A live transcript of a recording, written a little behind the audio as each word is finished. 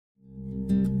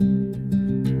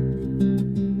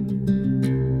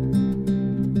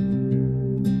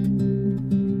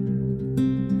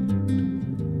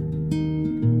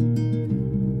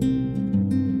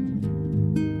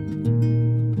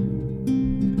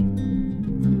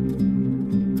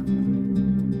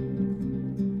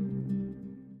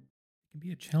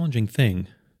challenging thing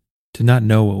to not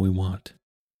know what we want,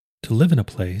 to live in a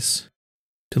place,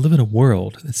 to live in a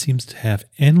world that seems to have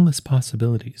endless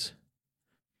possibilities,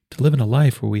 to live in a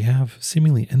life where we have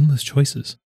seemingly endless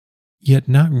choices, yet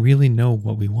not really know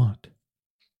what we want.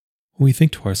 When we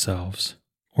think to ourselves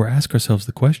or ask ourselves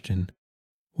the question,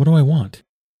 what do I want?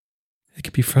 It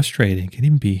can be frustrating, it can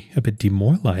even be a bit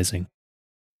demoralizing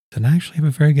to not actually have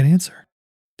a very good answer,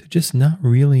 to just not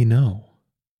really know.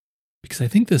 Because I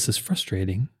think this is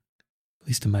frustrating, at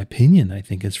least in my opinion, I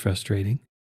think it's frustrating,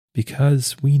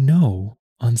 because we know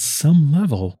on some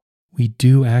level, we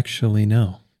do actually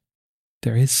know.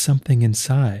 There is something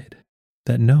inside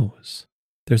that knows.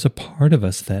 There's a part of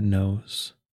us that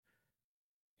knows.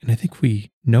 And I think we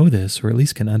know this, or at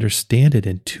least can understand it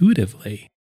intuitively,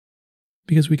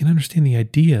 because we can understand the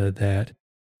idea that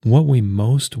what we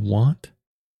most want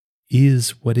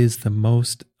is what is the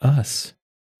most us.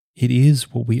 It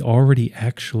is what we already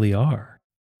actually are.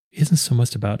 It isn't so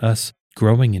much about us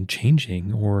growing and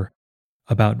changing or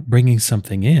about bringing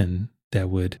something in that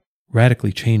would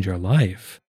radically change our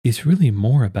life. It's really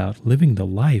more about living the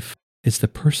life as the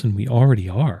person we already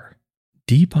are.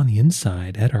 Deep on the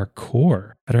inside, at our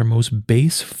core, at our most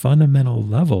base fundamental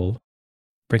level,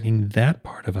 bringing that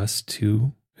part of us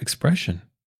to expression.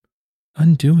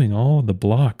 Undoing all the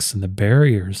blocks and the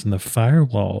barriers and the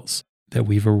firewalls that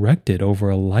we've erected over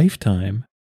a lifetime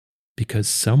because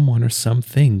someone or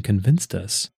something convinced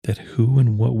us that who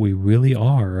and what we really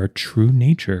are, our true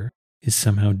nature, is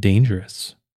somehow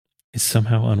dangerous, is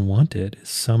somehow unwanted, is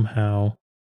somehow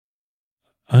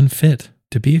unfit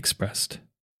to be expressed.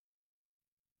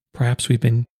 Perhaps we've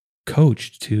been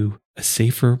coached to a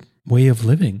safer way of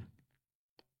living,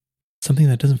 something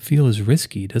that doesn't feel as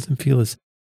risky, doesn't feel as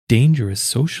dangerous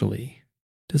socially,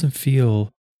 doesn't feel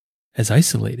as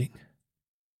isolating.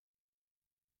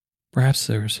 Perhaps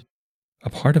there's a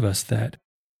part of us that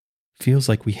feels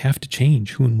like we have to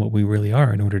change who and what we really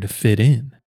are in order to fit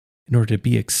in order to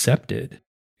be accepted,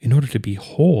 in order to be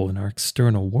whole in our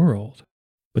external world.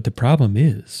 But the problem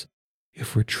is,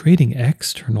 if we're trading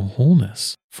external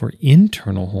wholeness for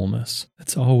internal wholeness,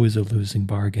 that's always a losing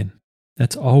bargain.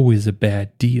 That's always a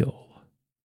bad deal.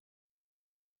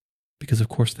 Because, of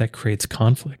course, that creates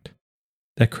conflict.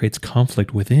 That creates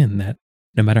conflict within that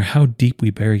no matter how deep we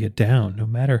bury it down, no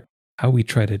matter how we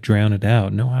try to drown it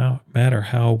out, no matter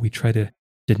how we try to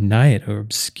deny it or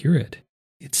obscure it,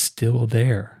 it's still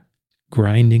there,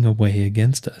 grinding away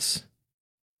against us.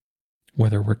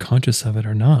 Whether we're conscious of it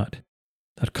or not,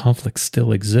 that conflict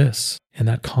still exists, and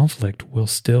that conflict will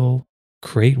still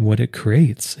create what it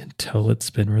creates until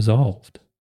it's been resolved.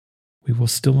 We will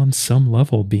still on some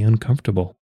level be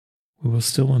uncomfortable. We will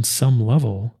still on some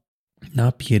level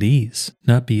not be at ease,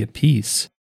 not be at peace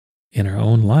in our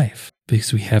own life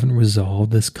because we haven't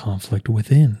resolved this conflict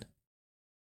within.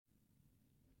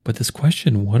 But this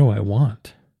question, what do I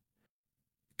want,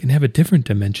 can have a different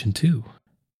dimension too.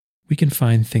 We can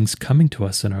find things coming to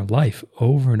us in our life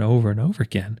over and over and over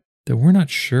again that we're not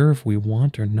sure if we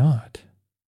want or not.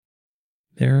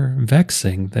 They're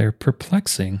vexing, they're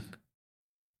perplexing.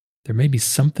 There may be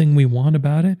something we want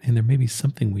about it, and there may be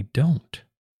something we don't.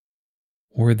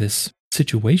 Or this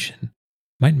situation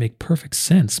might make perfect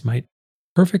sense, might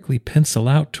perfectly pencil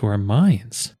out to our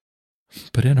minds,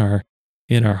 but in our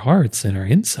hearts, in our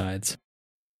insides,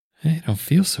 it don't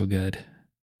feel so good.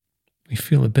 We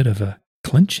feel a bit of a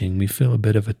clenching, we feel a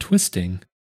bit of a twisting.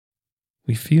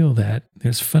 We feel that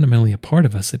there's fundamentally a part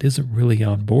of us that isn't really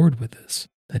on board with this,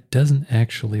 that doesn't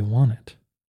actually want it.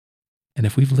 And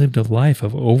if we've lived a life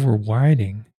of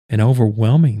overriding and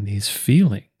overwhelming these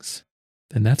feelings,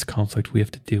 then that's conflict we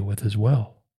have to deal with as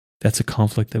well. That's a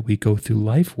conflict that we go through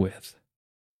life with,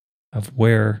 of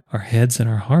where our heads and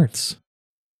our hearts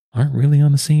aren't really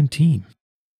on the same team,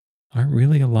 aren't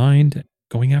really aligned,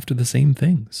 going after the same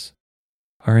things,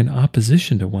 are in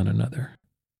opposition to one another,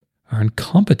 are in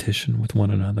competition with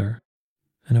one another.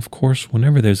 And of course,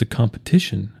 whenever there's a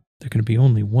competition, there can be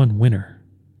only one winner.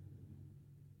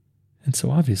 And so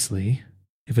obviously,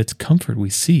 if it's comfort we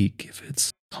seek, if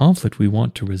it's conflict we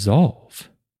want to resolve,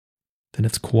 then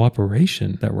it's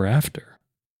cooperation that we're after.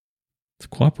 It's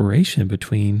cooperation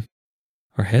between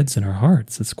our heads and our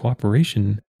hearts. It's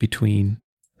cooperation between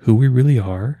who we really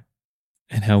are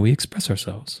and how we express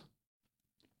ourselves.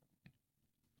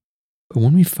 But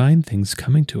when we find things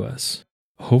coming to us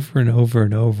over and over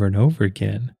and over and over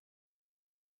again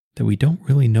that we don't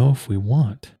really know if we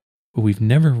want, but we've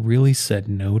never really said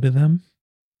no to them,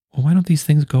 well, why don't these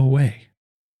things go away?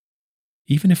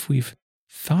 Even if we've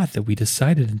thought that we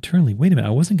decided internally, wait a minute,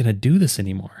 I wasn't going to do this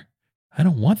anymore. I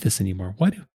don't want this anymore. Why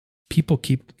do people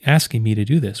keep asking me to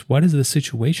do this? Why does the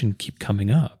situation keep coming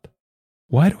up?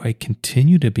 Why do I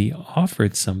continue to be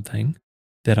offered something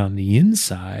that on the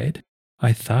inside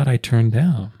I thought I turned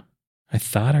down? I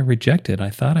thought I rejected. I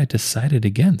thought I decided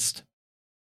against.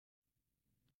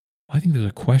 Well, I think there's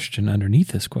a question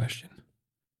underneath this question.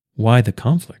 Why the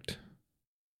conflict?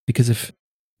 Because if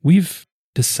we've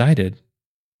decided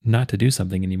not to do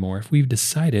something anymore, if we've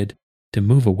decided to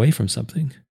move away from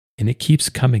something and it keeps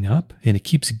coming up and it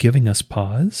keeps giving us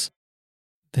pause,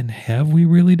 then have we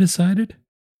really decided?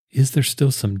 Is there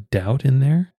still some doubt in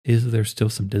there? Is there still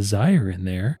some desire in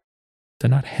there to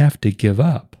not have to give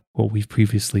up what we've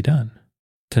previously done?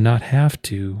 To not have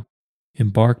to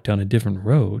embark down a different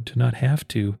road, to not have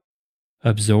to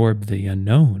absorb the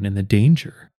unknown and the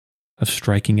danger of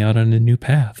striking out on a new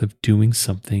path, of doing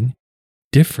something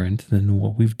different than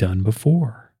what we've done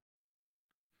before.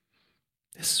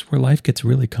 This is where life gets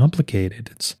really complicated.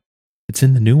 It's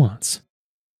in the nuance.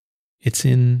 It's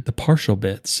in the partial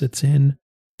bits. It's in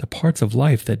the parts of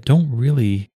life that don't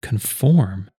really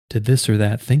conform to this or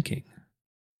that thinking.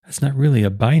 It's not really a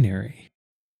binary.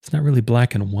 It's not really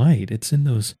black and white. It's in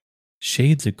those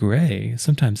shades of gray,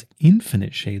 sometimes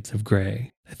infinite shades of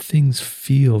gray, that things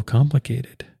feel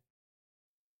complicated.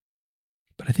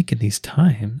 But I think in these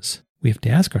times, we have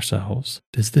to ask ourselves,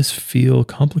 does this feel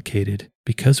complicated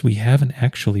because we haven't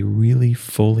actually really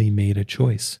fully made a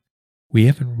choice? We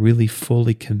haven't really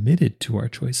fully committed to our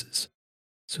choices.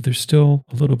 So there's still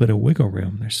a little bit of wiggle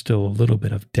room. There's still a little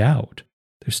bit of doubt.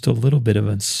 There's still a little bit of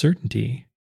uncertainty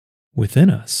within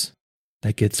us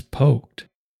that gets poked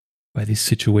by these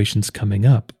situations coming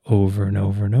up over and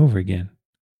over and over again.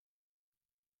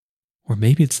 Or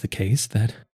maybe it's the case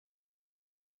that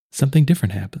something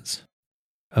different happens,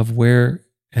 of where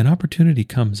an opportunity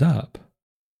comes up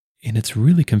and it's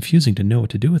really confusing to know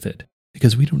what to do with it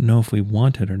because we don't know if we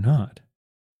want it or not.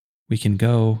 We can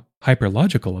go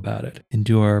hyper-logical about it and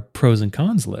do our pros and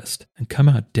cons list and come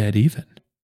out dead even.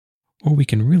 Or we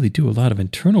can really do a lot of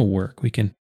internal work. We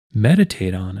can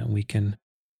meditate on it. We can,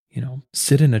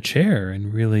 sit in a chair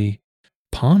and really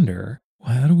ponder,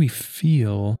 well, how do we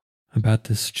feel about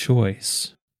this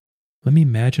choice? Let me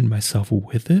imagine myself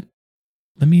with it.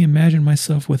 Let me imagine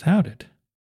myself without it.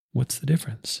 What's the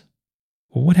difference?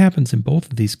 Well, what happens in both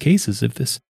of these cases if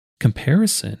this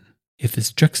comparison, if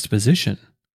this juxtaposition,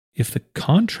 if the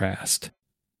contrast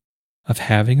of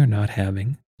having or not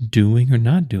having, doing or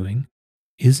not doing,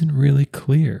 isn't really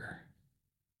clear?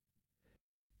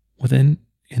 Well, then,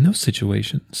 in those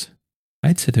situations,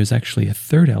 I'd say there's actually a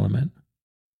third element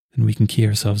that we can key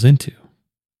ourselves into.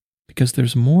 Because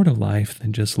there's more to life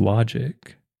than just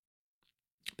logic.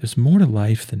 There's more to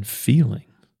life than feeling.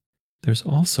 There's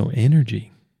also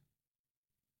energy.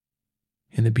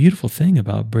 And the beautiful thing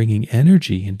about bringing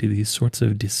energy into these sorts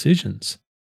of decisions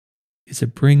is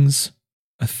it brings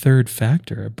a third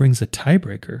factor, it brings a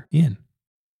tiebreaker in.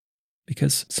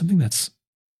 Because something that's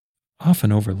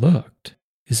often overlooked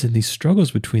is in these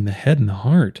struggles between the head and the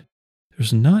heart,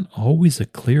 there's not always a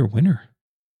clear winner.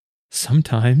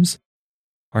 Sometimes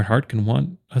our heart can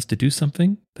want us to do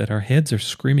something that our heads are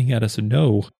screaming at us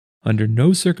no. Under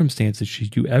no circumstances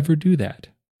should you ever do that.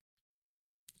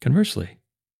 Conversely,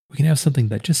 we can have something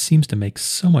that just seems to make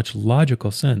so much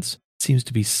logical sense, seems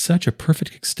to be such a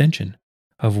perfect extension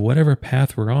of whatever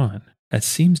path we're on, that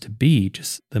seems to be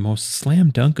just the most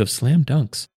slam dunk of slam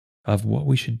dunks of what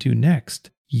we should do next.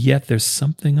 Yet there's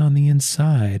something on the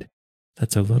inside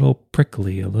that's a little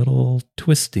prickly, a little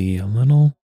twisty, a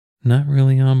little not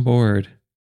really on board.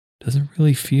 Doesn't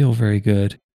really feel very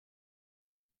good,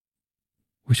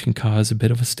 which can cause a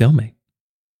bit of a stalemate,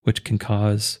 which can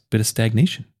cause a bit of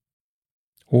stagnation.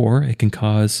 Or it can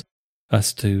cause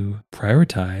us to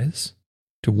prioritize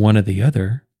to one or the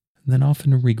other and then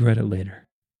often regret it later.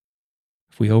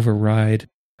 If we override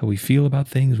how we feel about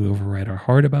things, we override our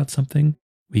heart about something,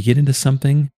 we get into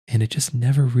something and it just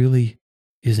never really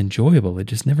is enjoyable. It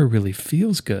just never really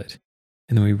feels good.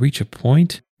 And then we reach a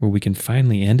point where we can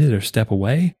finally end it or step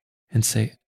away and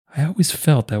say, I always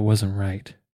felt that wasn't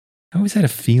right. I always had a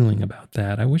feeling about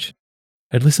that. I wish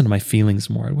I'd listen to my feelings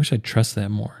more. I wish I'd trust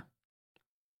that more.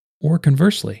 Or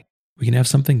conversely, we can have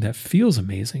something that feels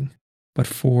amazing, but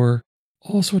for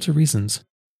all sorts of reasons,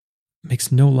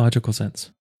 makes no logical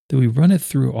sense. That we run it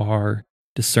through our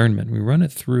discernment, we run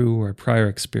it through our prior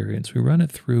experience, we run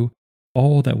it through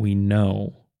all that we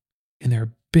know, and there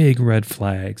are big red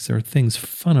flags, there are things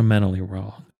fundamentally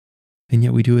wrong, and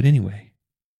yet we do it anyway.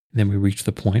 And then we reach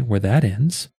the point where that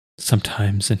ends,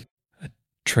 sometimes in a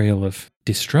trail of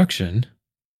destruction,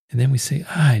 and then we say,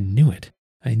 I knew it.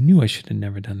 I knew I should have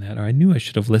never done that, or I knew I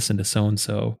should have listened to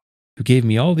so-and-so who gave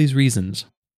me all these reasons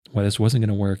why this wasn't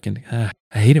going to work, and I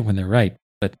hate it when they're right,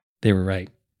 but they were right.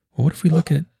 Well, what if we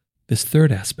look at this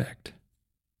third aspect,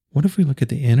 what if we look at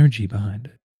the energy behind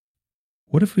it?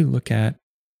 What if we look at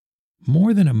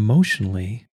more than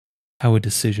emotionally how a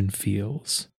decision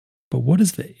feels, but what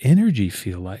does the energy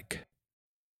feel like?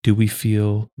 Do we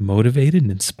feel motivated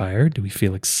and inspired? Do we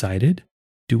feel excited?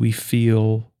 Do we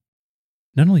feel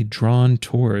not only drawn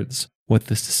towards what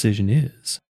this decision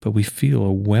is, but we feel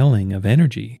a welling of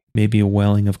energy, maybe a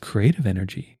welling of creative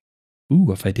energy?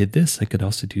 Ooh, if I did this, I could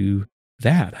also do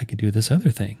that. I could do this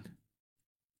other thing.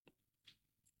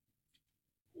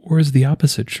 Or is the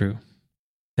opposite true?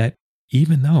 That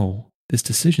even though this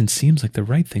decision seems like the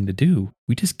right thing to do,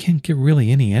 we just can't get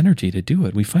really any energy to do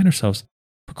it. We find ourselves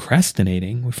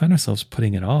procrastinating. We find ourselves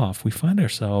putting it off. We find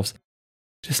ourselves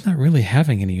just not really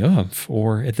having any oomph,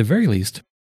 or at the very least,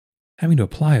 having to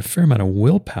apply a fair amount of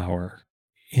willpower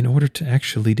in order to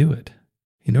actually do it,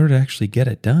 in order to actually get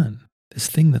it done. This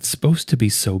thing that's supposed to be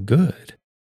so good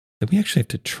that we actually have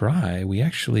to try. We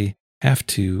actually have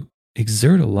to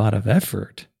exert a lot of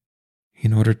effort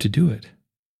in order to do it.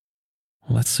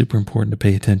 Well, that's super important to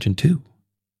pay attention to.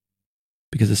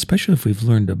 Because especially if we've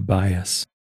learned to bias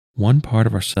one part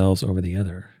of ourselves over the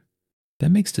other, that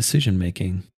makes decision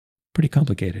making pretty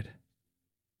complicated.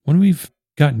 When we've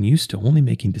gotten used to only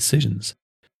making decisions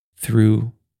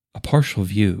through a partial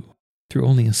view, through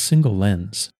only a single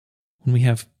lens, when we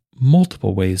have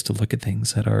multiple ways to look at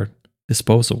things at our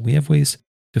disposal, we have ways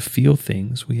to feel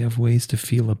things, we have ways to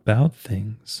feel about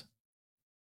things,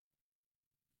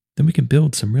 then we can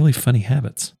build some really funny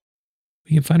habits.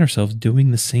 We can find ourselves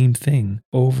doing the same thing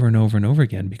over and over and over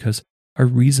again because our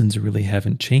reasons really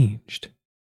haven't changed.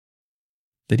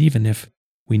 That even if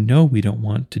we know we don't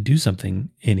want to do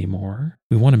something anymore,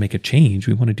 we want to make a change,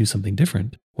 we want to do something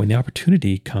different, when the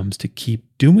opportunity comes to keep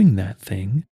doing that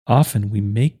thing, often we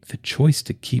make the choice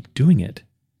to keep doing it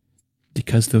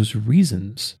because those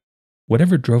reasons,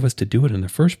 whatever drove us to do it in the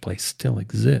first place, still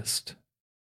exist.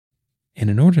 And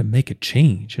in order to make a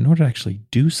change, in order to actually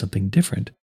do something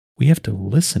different, we have to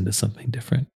listen to something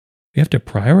different. We have to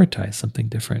prioritize something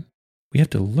different. We have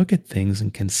to look at things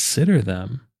and consider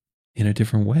them in a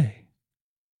different way.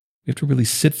 We have to really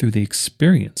sit through the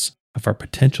experience of our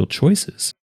potential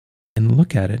choices and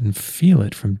look at it and feel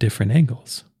it from different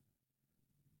angles.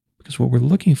 Because what we're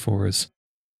looking for is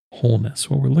wholeness.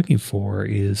 What we're looking for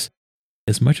is,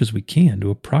 as much as we can,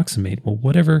 to approximate, well,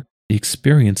 whatever the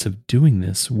experience of doing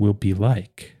this will be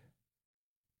like.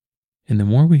 And the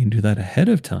more we can do that ahead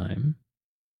of time,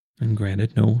 and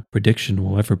granted, no prediction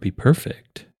will ever be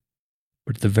perfect,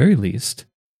 but at the very least,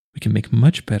 we can make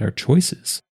much better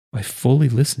choices by fully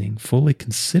listening, fully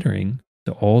considering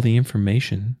all the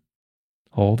information,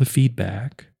 all the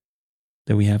feedback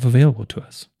that we have available to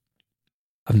us.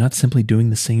 Of not simply doing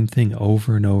the same thing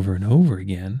over and over and over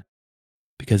again,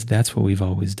 because that's what we've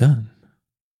always done.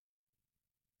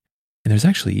 And there's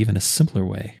actually even a simpler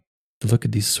way to look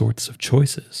at these sorts of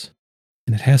choices.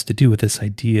 And it has to do with this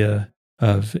idea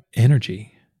of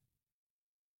energy.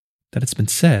 That it's been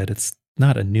said, it's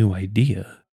not a new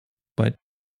idea, but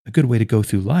a good way to go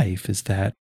through life is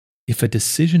that if a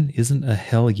decision isn't a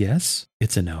hell yes,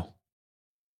 it's a no.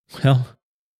 Well,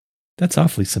 that's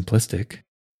awfully simplistic.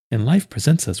 And life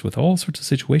presents us with all sorts of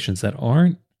situations that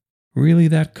aren't really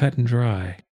that cut and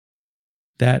dry.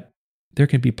 That there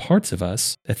can be parts of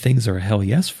us that things are a hell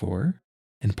yes for,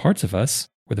 and parts of us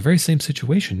where the very same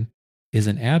situation is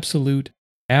an absolute,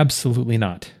 absolutely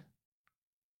not.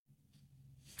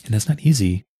 And it's not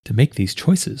easy to make these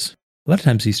choices. A lot of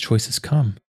times these choices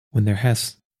come when there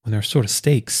are sort of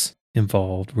stakes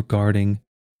involved regarding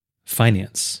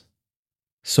finance,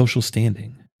 social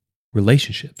standing,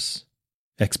 relationships,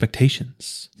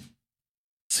 expectations,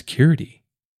 security.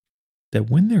 That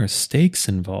when there are stakes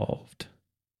involved,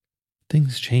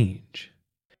 things change.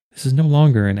 This is no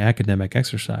longer an academic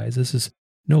exercise. This is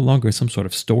no longer some sort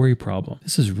of story problem.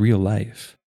 This is real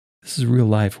life. This is real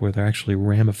life where there are actually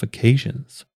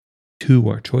ramifications to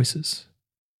our choices.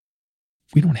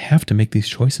 We don't have to make these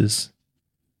choices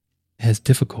as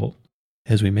difficult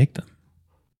as we make them.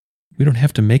 We don't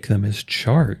have to make them as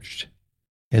charged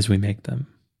as we make them.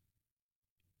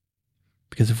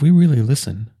 Because if we really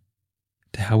listen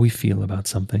to how we feel about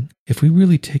something, if we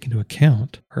really take into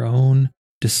account our own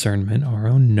discernment, our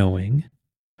own knowing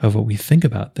of what we think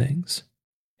about things,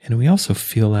 and we also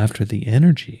feel after the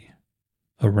energy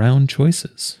around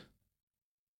choices,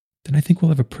 then I think we'll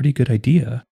have a pretty good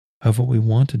idea of what we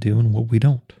want to do and what we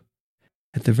don't.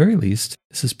 At the very least,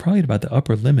 this is probably about the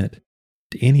upper limit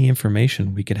to any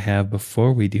information we could have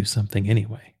before we do something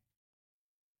anyway.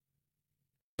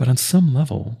 But on some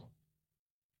level,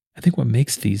 I think what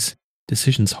makes these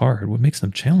decisions hard, what makes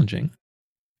them challenging,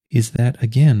 is that,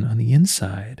 again, on the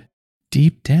inside,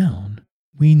 deep down,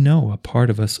 we know a part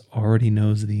of us already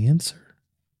knows the answer.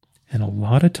 And a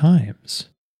lot of times,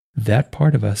 that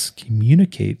part of us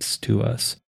communicates to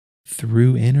us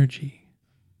through energy.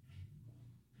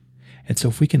 And so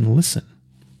if we can listen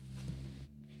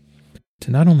to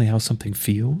not only how something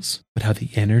feels, but how the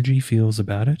energy feels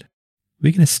about it,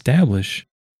 we can establish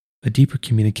a deeper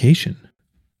communication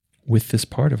with this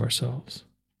part of ourselves.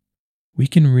 We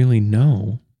can really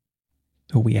know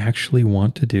what we actually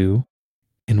want to do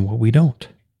and what we don't.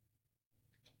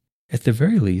 At the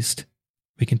very least,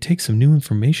 we can take some new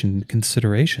information into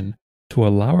consideration to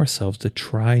allow ourselves to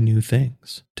try new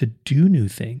things, to do new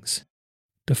things,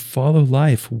 to follow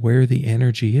life where the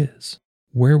energy is,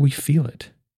 where we feel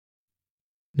it.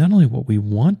 Not only what we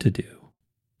want to do,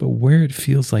 but where it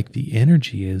feels like the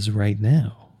energy is right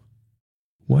now.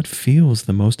 What feels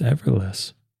the most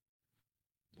effortless?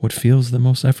 What feels the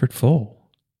most effortful?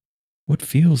 What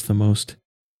feels the most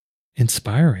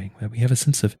inspiring, that we have a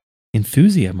sense of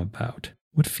enthusiasm about?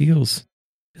 What feels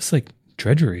just like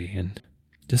drudgery and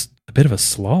just a bit of a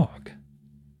slog?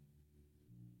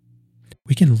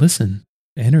 We can listen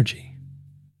to energy.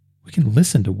 We can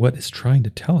listen to what it's trying to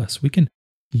tell us. We can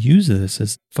use this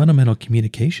as fundamental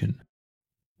communication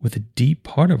with a deep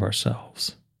part of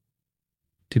ourselves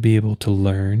to be able to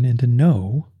learn and to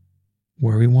know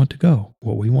where we want to go,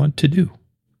 what we want to do.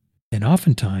 And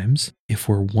oftentimes, if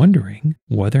we're wondering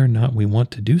whether or not we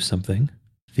want to do something,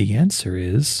 the answer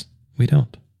is we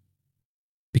don't.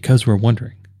 Because we're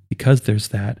wondering, because there's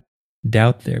that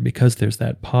doubt there, because there's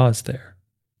that pause there.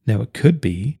 Now, it could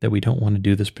be that we don't want to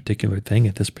do this particular thing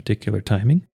at this particular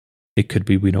timing. It could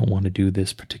be we don't want to do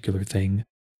this particular thing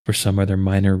for some other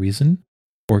minor reason.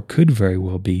 Or it could very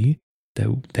well be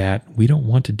that we don't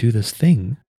want to do this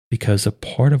thing because a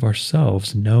part of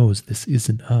ourselves knows this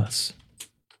isn't us.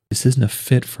 This isn't a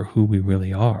fit for who we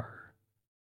really are.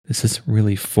 This isn't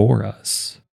really for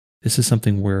us. This is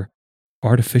something we're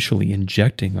artificially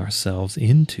injecting ourselves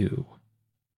into.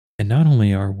 And not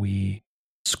only are we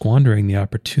squandering the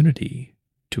opportunity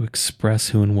to express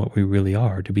who and what we really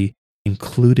are, to be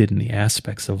included in the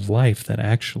aspects of life that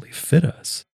actually fit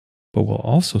us, but we'll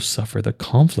also suffer the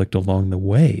conflict along the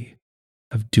way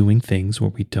of doing things where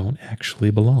we don't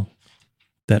actually belong,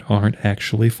 that aren't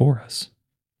actually for us.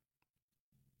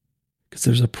 Because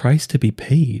there's a price to be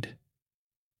paid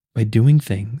by doing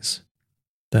things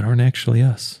that aren't actually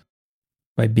us,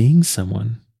 by being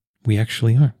someone we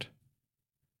actually aren't.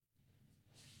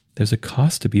 There's a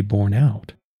cost to be borne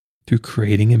out through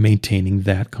creating and maintaining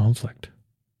that conflict,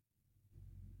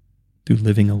 through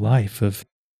living a life of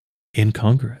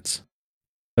incongruence,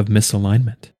 of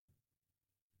misalignment.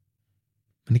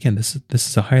 And again, this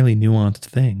is a highly nuanced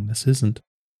thing. This isn't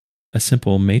a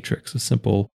simple matrix, a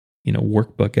simple,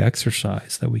 workbook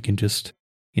exercise that we can just,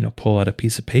 pull out a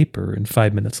piece of paper and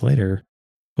 5 minutes later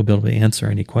we'll be able to answer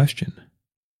any question.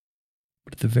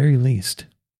 But at the very least,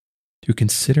 through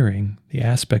considering the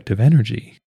aspect of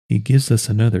energy, it gives us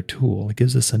another tool. It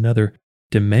gives us another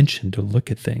dimension to look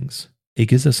at things. It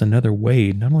gives us another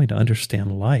way not only to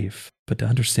understand life, but to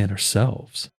understand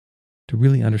ourselves, to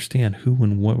really understand who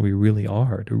and what we really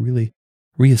are, to really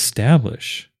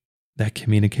reestablish that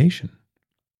communication.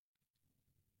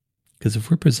 Because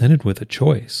if we're presented with a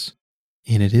choice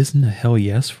and it isn't a hell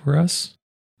yes for us,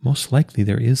 most likely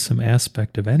there is some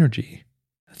aspect of energy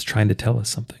that's trying to tell us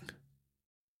something.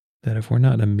 That if we're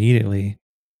not immediately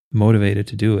motivated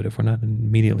to do it, if we're not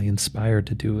immediately inspired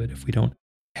to do it, if we don't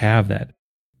have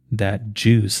that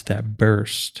juice, that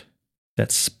burst,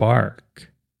 that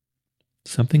spark,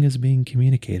 something is being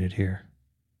communicated here.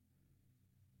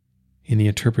 And the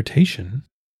interpretation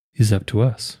is up to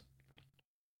us.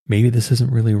 Maybe this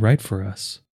isn't really right for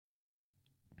us.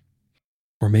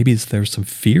 Or maybe there's some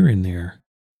fear in there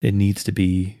that needs to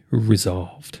be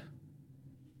resolved.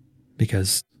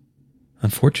 Because,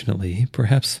 unfortunately,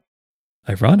 perhaps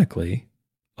ironically,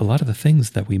 a lot of the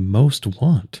things that we most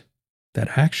want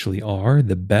that actually are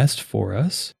the best for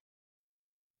us,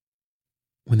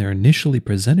 when they're initially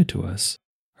presented to us,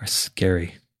 are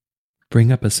scary,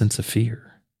 bring up a sense of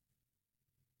fear.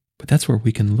 But that's where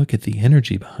we can look at the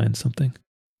energy behind something.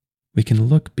 We can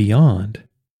look beyond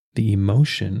the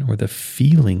emotion or the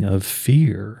feeling of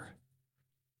fear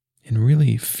and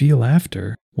really feel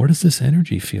after, what does this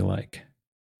energy feel like?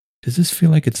 Does this feel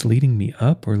like it's leading me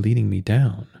up or leading me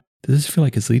down? Does this feel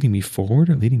like it's leading me forward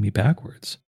or leading me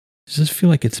backwards? Does this feel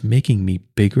like it's making me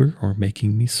bigger or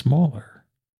making me smaller?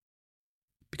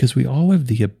 Because we all have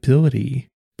the ability to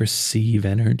perceive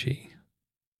energy,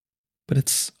 but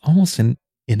it's almost an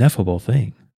ineffable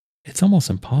thing. It's almost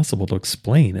impossible to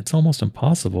explain. It's almost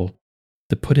impossible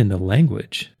to put into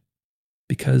language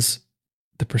because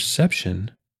the perception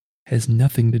has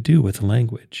nothing to do with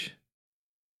language.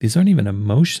 These aren't even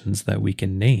emotions that we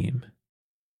can name.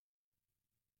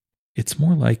 It's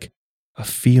more like a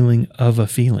feeling of a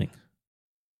feeling.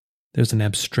 There's an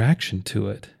abstraction to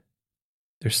it.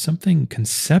 There's something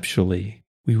conceptually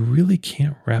we really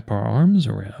can't wrap our arms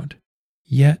around,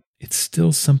 yet it's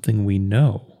still something we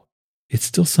know. It's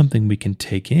still something we can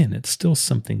take in. It's still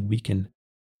something we can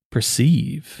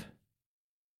perceive.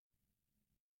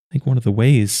 I think one of the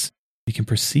ways we can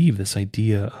perceive this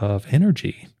idea of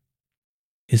energy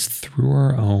is through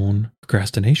our own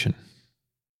procrastination.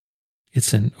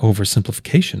 It's an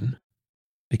oversimplification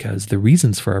because the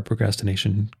reasons for our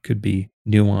procrastination could be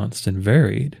nuanced and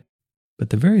varied, but at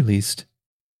the very least,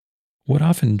 what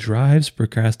often drives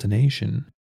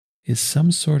procrastination is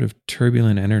some sort of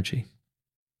turbulent energy.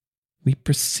 We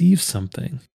perceive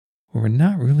something where we're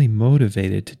not really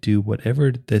motivated to do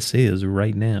whatever this is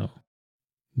right now.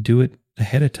 Do it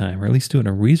ahead of time, or at least do it in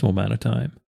a reasonable amount of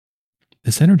time.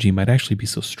 This energy might actually be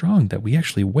so strong that we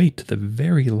actually wait to the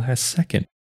very last second.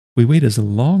 We wait as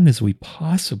long as we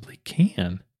possibly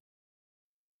can.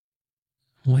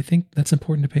 Well, I think that's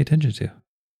important to pay attention to.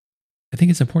 I think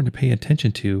it's important to pay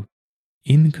attention to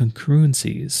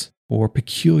incongruencies or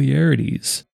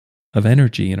peculiarities of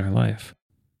energy in our life,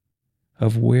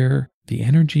 of where the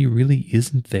energy really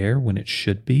isn't there when it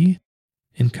should be,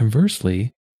 and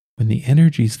conversely, when the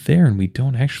energy's there and we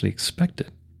don't actually expect it.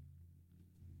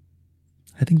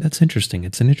 I think that's interesting.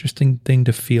 It's an interesting thing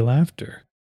to feel after.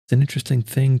 It's an interesting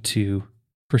thing to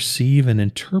perceive and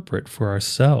interpret for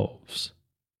ourselves.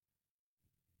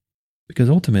 Because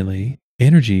ultimately,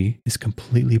 energy is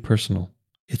completely personal.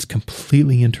 It's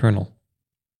completely internal.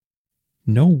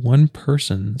 No one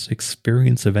person's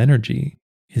experience of energy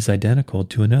is identical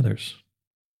to another's.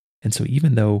 And so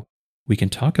even though we can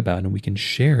talk about and we can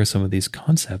share some of these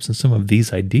concepts and some of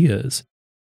these ideas,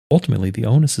 ultimately the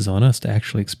onus is on us to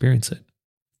actually experience it.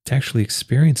 To actually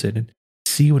experience it and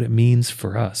see what it means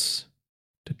for us.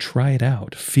 To try it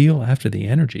out, feel after the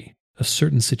energy of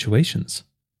certain situations,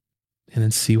 and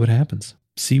then see what happens.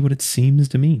 See what it seems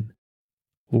to mean.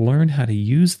 Learn how to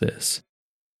use this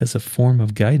as a form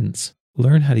of guidance.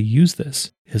 Learn how to use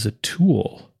this as a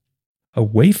tool, a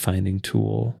wayfinding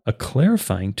tool, a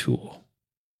clarifying tool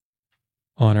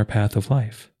on our path of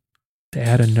life, to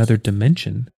add another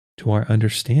dimension to our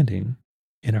understanding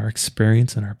and our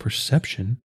experience and our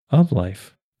perception of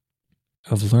life,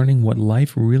 of learning what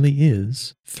life really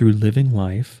is through living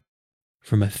life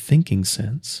from a thinking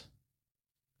sense,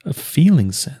 a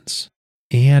feeling sense,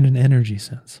 and an energy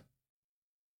sense.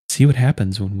 See what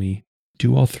happens when we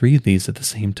do all three of these at the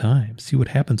same time. See what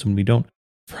happens when we don't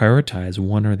prioritize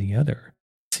one or the other.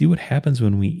 See what happens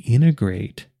when we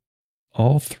integrate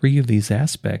all three of these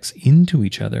aspects into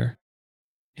each other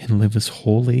and live as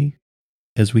wholly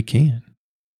as we can.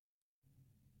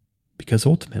 Because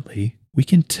ultimately, we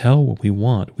can tell what we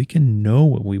want. We can know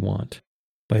what we want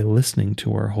by listening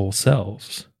to our whole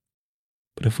selves.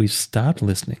 But if we've stopped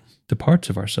listening to parts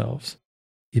of ourselves,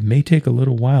 it may take a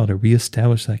little while to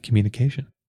reestablish that communication.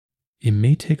 It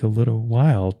may take a little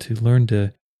while to learn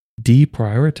to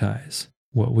deprioritize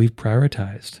what we've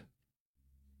prioritized.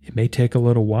 It may take a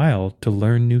little while to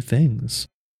learn new things,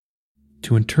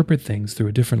 to interpret things through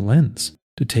a different lens,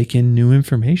 to take in new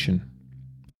information,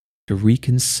 to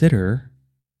reconsider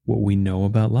what we know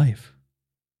about life.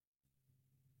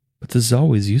 But this is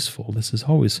always useful. This is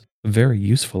always a very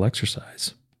useful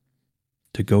exercise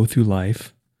to go through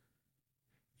life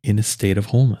in a state of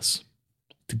wholeness,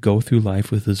 to go through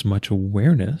life with as much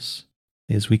awareness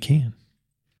as we can,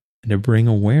 and to bring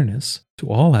awareness to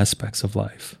all aspects of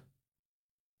life.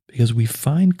 Because we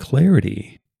find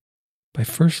clarity by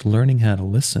first learning how to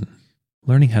listen,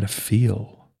 learning how to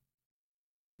feel.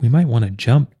 We might want to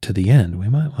jump to the end. We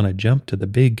might want to jump to the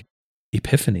big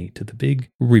epiphany, to the big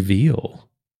reveal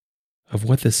of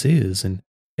what this is and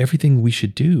everything we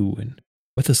should do and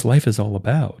what this life is all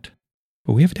about.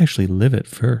 But we have to actually live it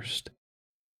first.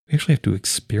 We actually have to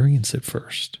experience it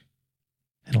first.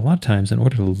 And a lot of times, in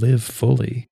order to live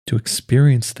fully, to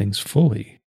experience things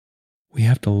fully, we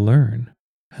have to learn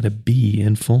how to be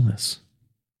in fullness.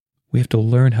 We have to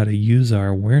learn how to use our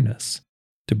awareness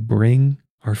to bring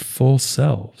our full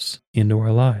selves into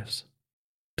our lives,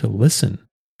 to listen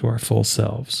to our full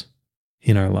selves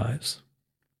in our lives.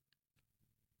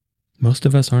 Most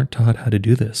of us aren't taught how to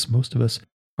do this. Most of us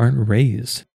aren't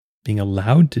raised being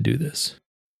allowed to do this.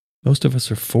 Most of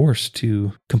us are forced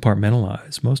to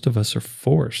compartmentalize. Most of us are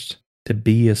forced to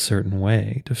be a certain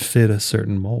way, to fit a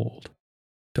certain mold,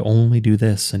 to only do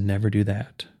this and never do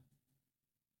that.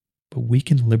 But we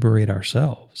can liberate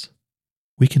ourselves.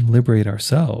 We can liberate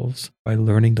ourselves by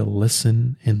learning to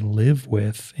listen and live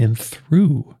with and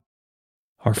through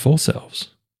our full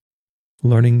selves,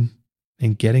 learning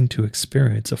and getting to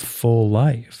experience a full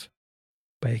life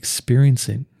by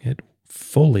experiencing it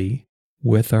fully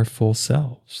with our full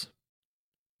selves.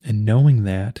 And knowing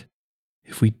that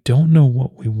if we don't know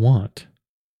what we want,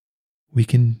 we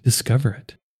can discover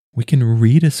it. We can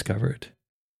rediscover it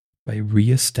by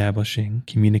reestablishing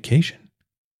communication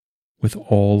with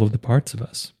all of the parts of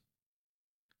us.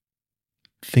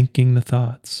 Thinking the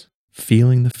thoughts,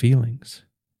 feeling the feelings,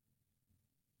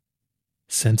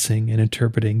 sensing and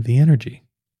interpreting the energy.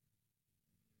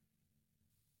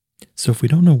 So if we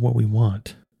don't know what we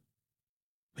want,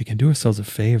 we can do ourselves a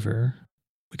favor.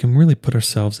 We can really put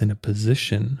ourselves in a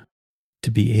position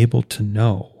to be able to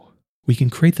know. We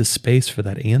can create the space for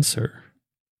that answer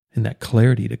and that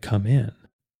clarity to come in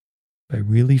by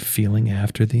really feeling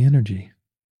after the energy,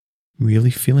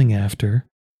 really feeling after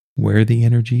where the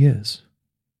energy is,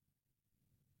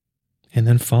 and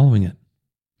then following it,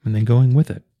 and then going with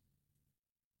it.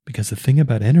 Because the thing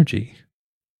about energy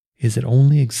is it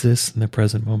only exists in the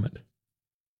present moment.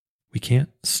 We can't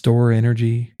store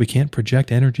energy. We can't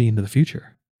project energy into the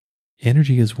future.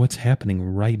 Energy is what's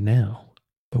happening right now,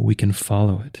 but we can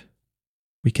follow it.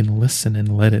 We can listen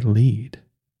and let it lead.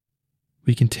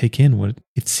 We can take in what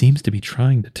it seems to be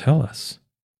trying to tell us.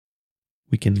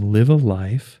 We can live a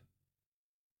life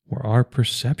where our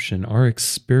perception, our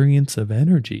experience of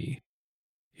energy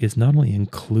is not only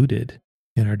included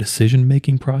in our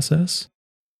decision-making process,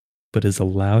 but is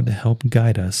allowed to help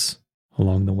guide us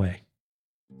along the way.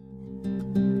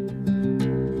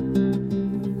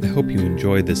 I hope you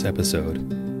enjoyed this episode.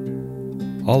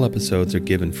 All episodes are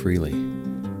given freely.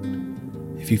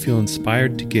 If you feel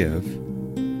inspired to give,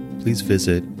 please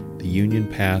visit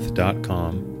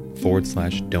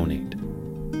theunionpath.com/donate.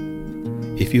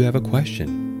 If you have a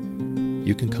question,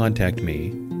 you can contact me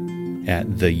at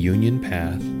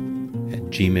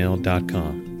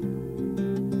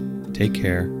theunionpath@gmail.com. Take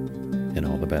care and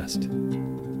all the best.